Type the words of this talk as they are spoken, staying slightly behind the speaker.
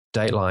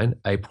Dateline,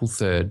 April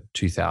 3rd,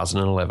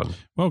 2011.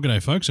 Well,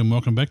 g'day, folks, and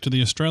welcome back to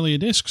the Australia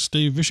Desk.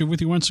 Steve Vischer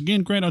with you once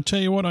again. Grant, I'll tell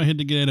you what, I had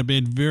to get out of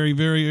bed very,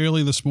 very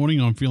early this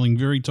morning. I'm feeling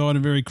very tired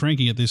and very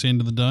cranky at this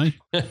end of the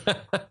day.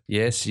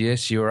 Yes,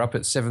 you were up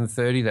at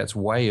 7:30. That's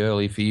way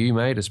early for you,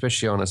 mate,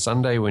 especially on a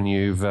Sunday when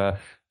you've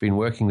been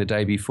working the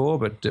day before,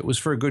 but it was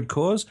for a good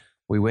cause.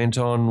 We went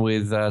on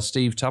with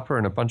Steve Tupper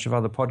and a bunch of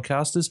other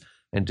podcasters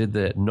and did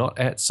the Not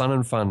at Sun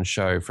and Fun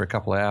show for a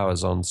couple of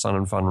hours on Sun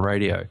and Fun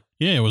Radio.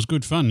 Yeah, it was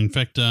good fun. In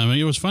fact,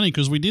 it was funny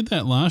because we did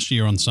that last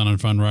year on Sun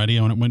and Fun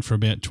Radio and it went for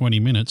about 20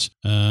 minutes.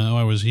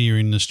 I was here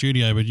in the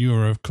studio, but you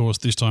were, of course,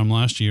 this time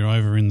last year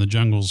over in the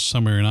jungles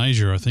somewhere in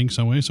Asia, I think,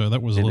 somewhere. So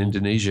that was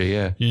Indonesia,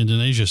 yeah. Yeah,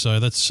 Indonesia.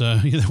 So that's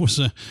that was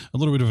a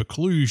little bit of a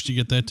kludge to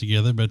get that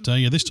together. But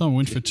this time it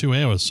went for 2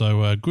 hours.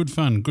 So good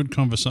fun, good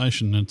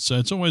conversation. It's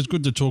always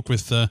good to talk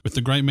with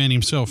the great man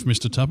himself,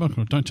 Mr. Tupper.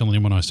 Don't tell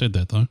anyone I said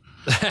that, though.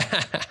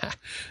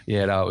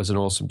 Yeah, no, it was an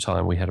awesome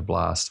time. We had a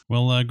blast.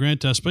 Well,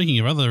 Grant, speaking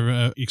of other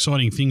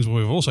exciting things,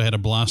 we've also had a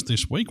blast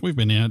this week. We've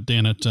been out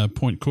down at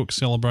Point Cook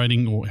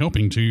celebrating or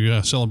helping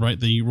to celebrate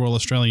the Royal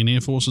Australian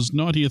Air Force's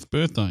 90th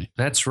birthday.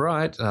 That's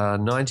right.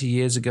 90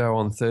 years ago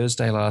on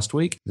Thursday last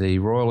week, the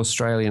Royal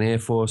Australian Air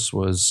Force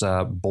was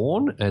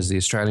born as the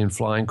Australian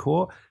Flying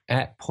Corps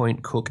at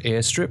Point Cook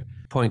Airstrip.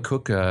 Point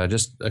Cook,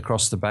 just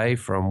across the bay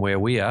from where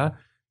we are,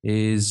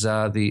 is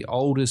the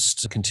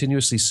oldest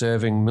continuously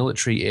serving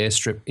military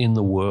airstrip in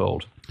the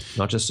world.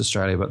 Not just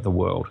Australia, but the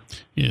world.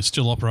 Yeah, it's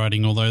still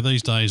operating, although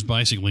these days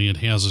basically it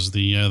houses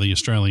the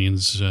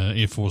Australians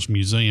Air Force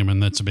Museum,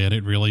 and that's about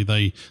it really.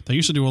 They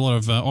used to do a lot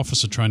of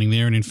officer training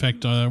there, and in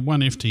fact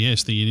one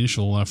FTS, the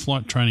initial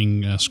flight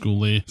training school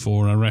there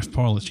for RAF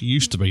pilots,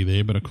 used to be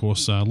there, but of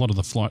course a lot of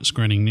the flight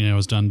screening now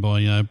is done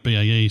by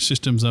BAE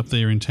Systems up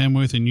there in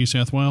Tamworth in New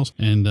South Wales,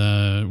 and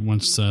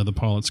once the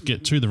pilots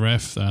get to the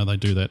RAF, they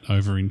do that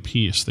over in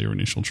Pearce, their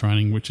initial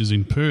training, which is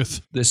in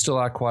Perth. There still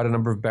are quite a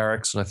number of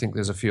barracks, and I think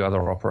there's a few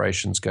other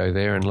operations go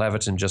there, and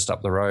Laverton just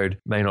up the road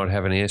may not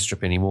have an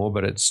airstrip anymore,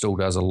 but it still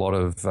does a lot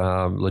of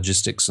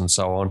logistics and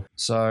so on.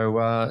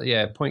 So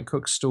Point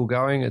Cook's still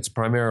going. It's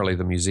primarily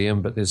the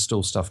museum, but there's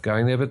still stuff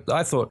going there. But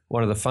I thought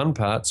one of the fun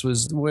parts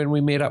was when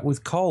we met up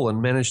with Cole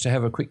and managed to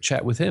have a quick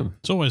chat with him.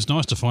 It's always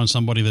nice to find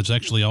somebody that's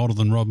actually older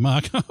than Rob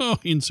Mark.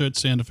 Insert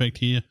sound effect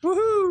here.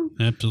 Woohoo!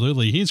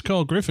 Absolutely. Here's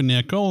Cole Griffin.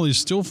 Now, Cole is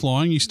still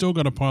flying. He's still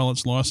got a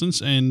pilot's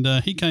licence, and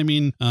he came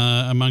in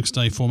amongst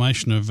a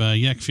formation of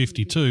Yak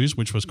 52s,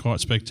 which was quite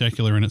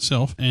spectacular in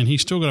itself, and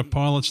he's still got a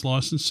pilot's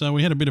licence. So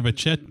we had a bit of a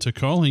chat to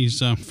Cole.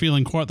 He's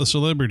feeling quite the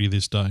celebrity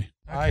this day.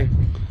 I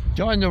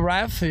joined the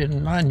RAF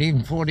in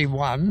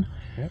 1941,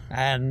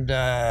 and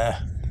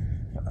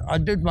I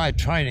did my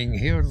training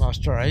here in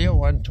Australia,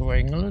 went to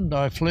England.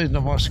 I flew the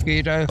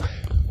Mosquito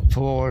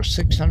for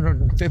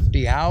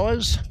 650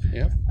 hours.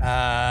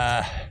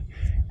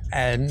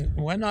 And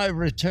when I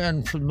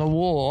returned from the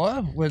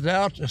war,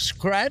 without a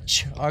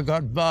scratch, I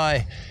got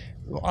by.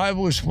 I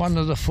was one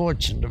of the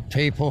fortunate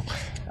people.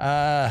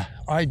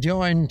 I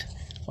joined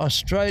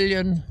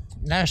Australian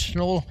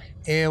National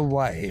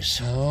Airways,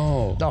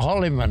 the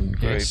Holliman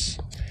Group, Yes.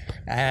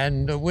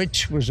 and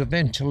which was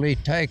eventually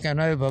taken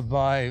over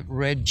by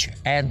Reg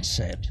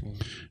Ansett.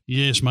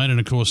 Yes, mate, and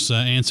of course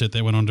Ansett,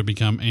 that went on to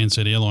become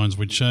Ansett Airlines,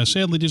 which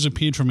sadly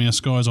disappeared from our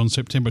skies on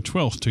September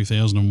 12th,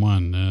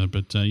 2001.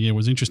 But it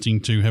was interesting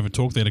to have a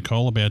talk there to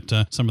Cole about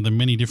some of the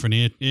many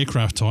different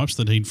aircraft types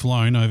that he'd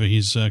flown over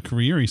his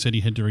career. He said he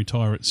had to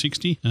retire at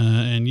 60.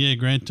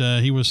 Grant,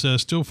 he was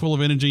still full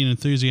of energy and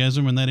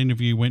enthusiasm, and that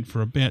interview went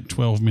for about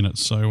 12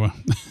 minutes. So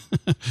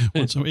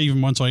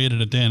even once I edit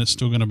it down, it's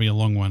still going to be a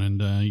long one,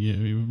 and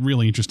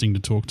really interesting to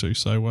talk to.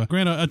 So,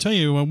 Grant, I tell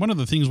you, one of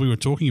the things we were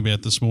talking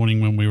about this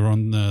morning when we were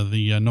on the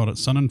Not at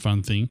Sun and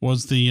Fun thing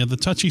was the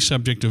touchy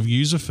subject of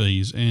user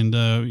fees, and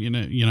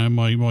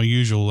my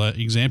usual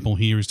example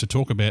here is to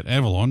talk about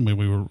Avalon, where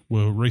we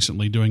were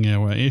recently doing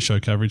our air show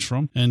coverage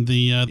from, and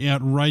the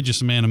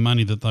outrageous amount of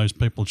money that those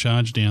people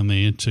charge down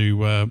there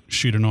to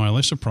shoot an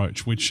ILS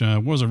approach, which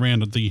was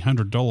around at the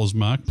 $100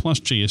 mark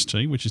plus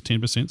GST, which is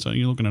 10%, so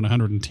you're looking at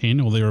 110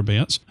 or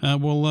thereabouts.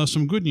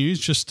 Some good news.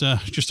 Just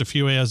a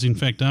few hours, in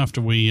fact,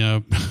 after we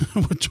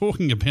were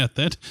talking about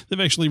that, they've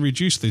actually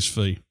reduced this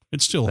fee.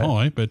 It's still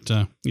high, but,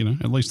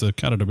 at least they've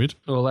cut it a bit.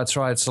 Well, that's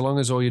right. So long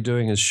as all you're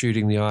doing is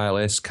shooting the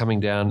ILS, coming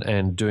down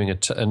and doing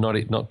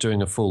not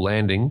doing a full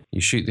landing,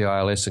 you shoot the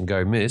ILS and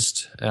go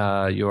missed,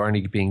 you're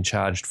only being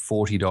charged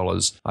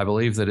 $40. I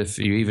believe that if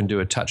you even do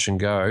a touch and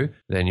go,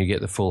 then you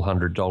get the full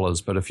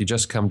 $100. But if you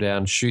just come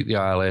down, shoot the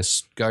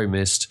ILS, go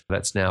missed,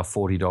 that's now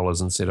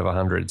 $40 instead of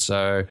 $100.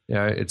 So,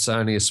 it's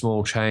only a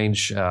small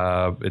change.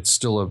 It's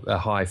still a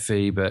high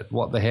fee, but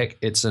what the heck?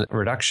 It's a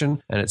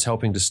reduction, and it's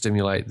helping to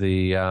stimulate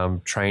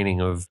the training training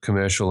of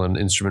commercial and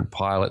instrument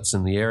pilots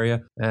in the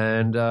area.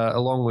 And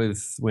along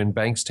with when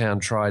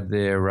Bankstown tried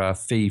their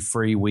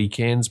fee-free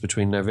weekends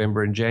between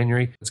November and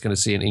January, it's going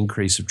to see an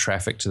increase of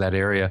traffic to that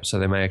area. So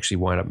they may actually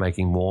wind up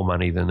making more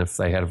money than if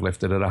they had have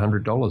left it at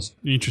 $100.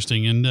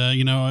 Interesting. And,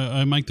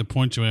 I make the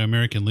point to our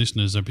American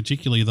listeners,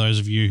 particularly those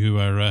of you who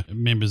are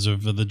members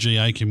of the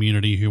GA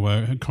community who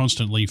are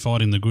constantly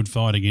fighting the good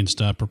fight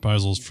against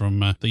proposals from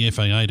the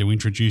FAA to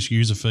introduce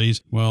user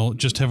fees. Well,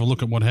 just have a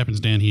look at what happens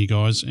down here,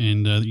 guys,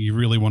 and you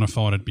really want to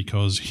fight it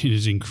because it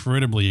is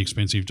incredibly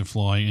expensive to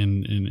fly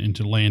and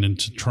to land and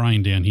to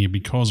train down here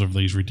because of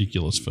these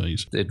ridiculous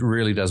fees. It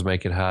really does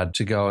make it hard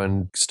to go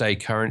and stay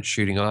current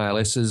shooting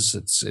ILSs.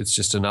 It's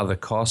just another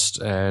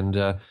cost,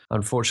 and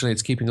unfortunately,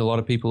 it's keeping a lot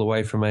of people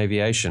away from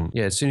aviation.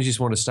 Yeah, as soon as you just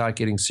want to start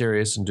getting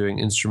serious and doing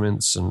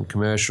instruments and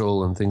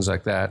commercial and things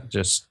like that,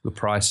 just the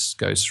price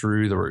goes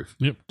through the roof.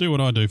 Yep, do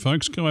what I do,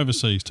 folks. Go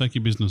overseas. Take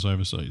your business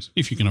overseas,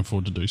 if you can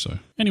afford to do so.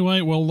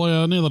 Anyway, well,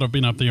 now that I've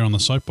been up there on the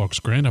soapbox,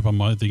 Grant, up on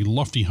the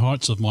lofty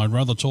heights of my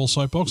rather tall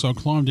soapbox, I'll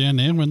climb down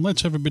now and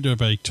let's have a bit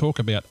of a talk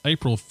about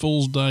April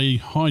Fool's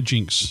Day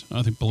hijinks.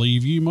 I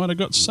believe you might have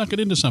got suckered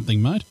into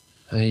something, mate.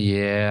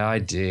 Yeah, I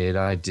did.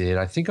 I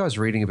think I was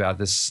reading about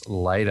this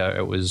later.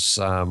 It was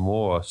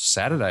more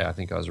Saturday. I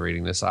think I was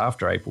reading this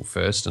after April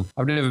 1st. And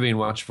I've never been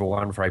much for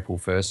one for April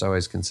 1st. I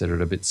always consider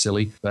it a bit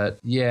silly. But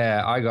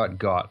yeah, I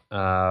got.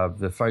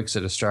 The folks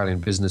at Australian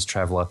Business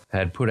Traveller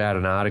had put out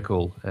an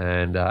article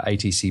and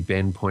ATC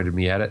Ben pointed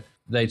me at it.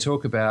 They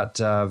talk about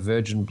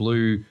Virgin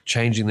Blue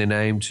changing their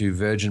name to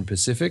Virgin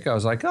Pacific. I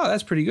was like, oh,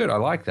 that's pretty good. I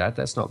like that.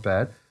 That's not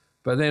bad.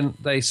 But then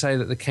they say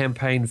that the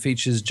campaign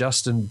features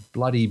Justin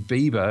bloody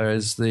Bieber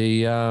as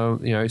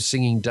the,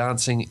 singing,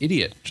 dancing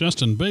idiot.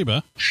 Justin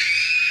Bieber?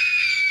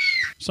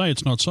 Say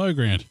it's not so,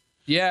 Grant.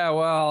 Yeah,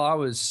 well, I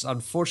was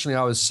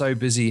so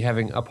busy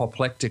having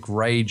apoplectic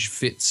rage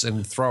fits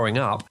and throwing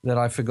up that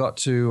I forgot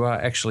to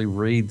actually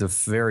read the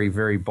very,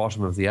 very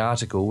bottom of the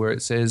article where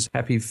it says,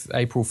 Happy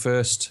April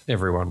 1st,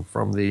 everyone,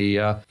 from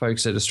the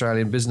folks at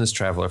Australian Business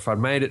Traveller. If I'd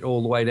made it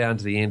all the way down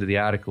to the end of the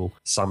article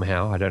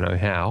somehow, I don't know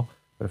how,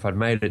 but if I'd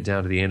made it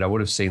down to the end, I would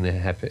have seen the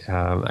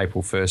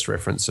April 1st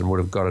reference and would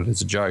have got it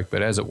as a joke.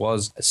 But as it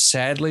was,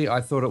 sadly,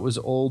 I thought it was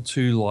all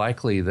too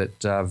likely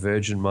that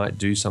Virgin might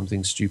do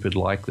something stupid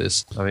like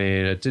this. I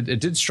mean, it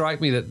did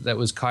strike me that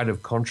was kind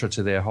of contra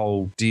to their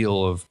whole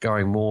deal of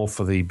going more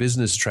for the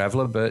business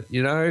traveller. But,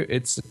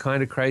 it's the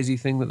kind of crazy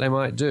thing that they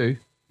might do.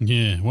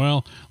 Yeah,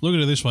 well, look at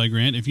it this way,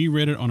 Grant. If you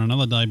read it on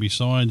another day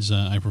besides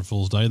April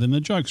Fool's Day, then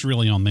the joke's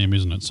really on them,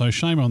 isn't it? So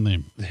shame on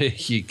them. There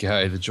you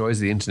go. The joys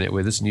of the internet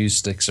where this news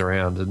sticks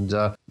around.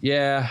 And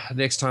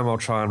next time I'll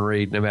try and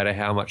read no matter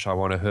how much I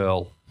want to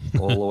hurl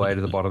all the way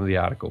to the bottom of the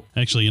article.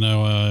 Actually,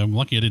 I'm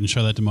lucky I didn't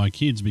show that to my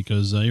kids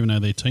because even though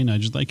they're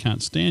teenagers, they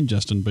can't stand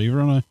Justin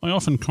Bieber, and I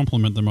often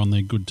compliment them on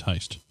their good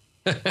taste.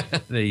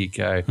 There you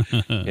go.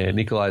 Yeah,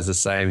 Nikolai's the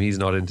same. He's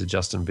not into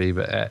Justin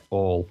Bieber at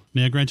all.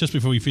 Now, Grant, just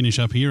before we finish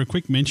up here, a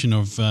quick mention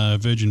of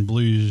Virgin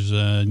Blue's,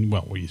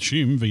 we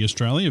assume via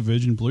Australia,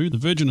 Virgin Blue, the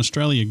Virgin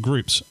Australia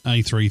Group's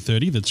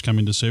A330 that's come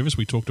into service.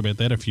 We talked about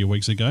that a few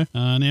weeks ago.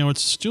 Now,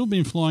 it's still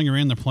been flying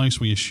around the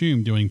place, we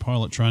assume, doing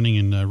pilot training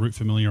and route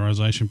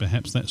familiarisation,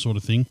 perhaps that sort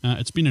of thing.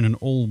 It's been in an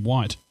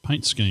all-white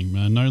paint scheme,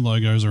 no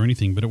logos or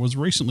anything, but it was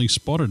recently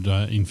spotted,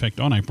 in fact,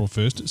 on April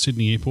 1st at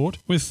Sydney Airport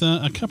with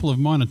a couple of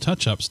minor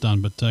touch-ups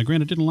done, but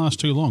Grant, it didn't last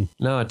too long.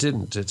 No, it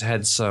didn't. It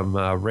had some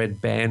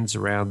red bands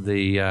around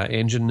the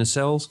engine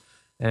nacelles,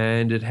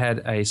 and it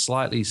had a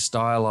slightly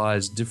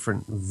stylized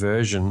different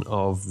version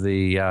of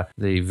the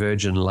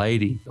Virgin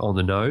Lady on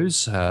the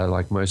nose,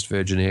 like most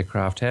Virgin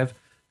aircraft have.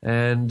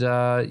 And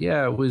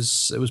it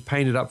was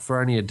painted up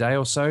for only a day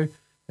or so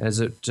as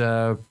it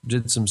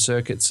did some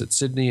circuits at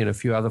Sydney and a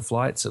few other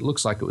flights. It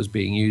looks like it was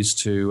being used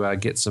to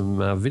get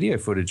some video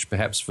footage,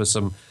 perhaps for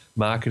some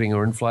marketing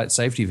or in-flight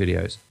safety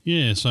videos.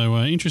 Yeah, so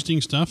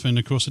interesting stuff, and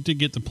of course it did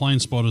get the plane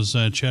spotters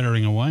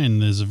chattering away,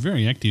 and there's a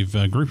very active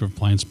group of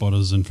plane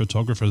spotters and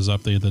photographers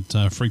up there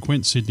that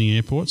frequent Sydney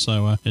Airport,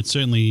 so it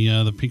certainly,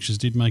 the pictures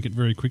did make it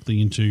very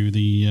quickly into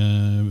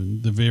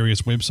the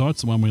various websites.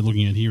 The one we're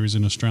looking at here is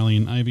in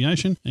Australian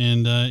Aviation,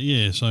 and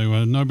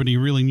so nobody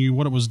really knew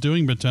what it was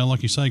doing, but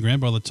like you say, Grant,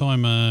 by the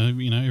time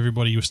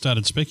everybody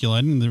started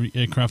speculating, the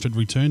aircraft had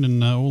returned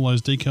and all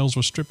those decals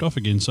were stripped off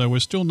again, so we're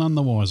still none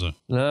the wiser.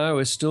 No,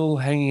 we're still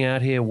hanging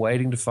out here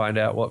waiting to find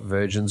out what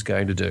Virgin's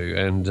going to do.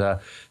 And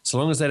so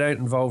long as they don't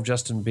involve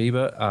Justin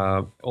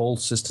Bieber, all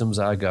systems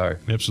are go.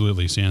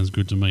 Absolutely. Sounds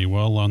good to me.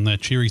 Well, on that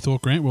cheery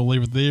thought, Grant, we'll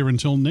leave it there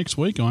until next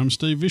week. I'm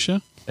Steve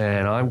Vischer.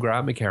 And I'm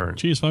Grant McCarran.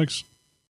 Cheers, folks.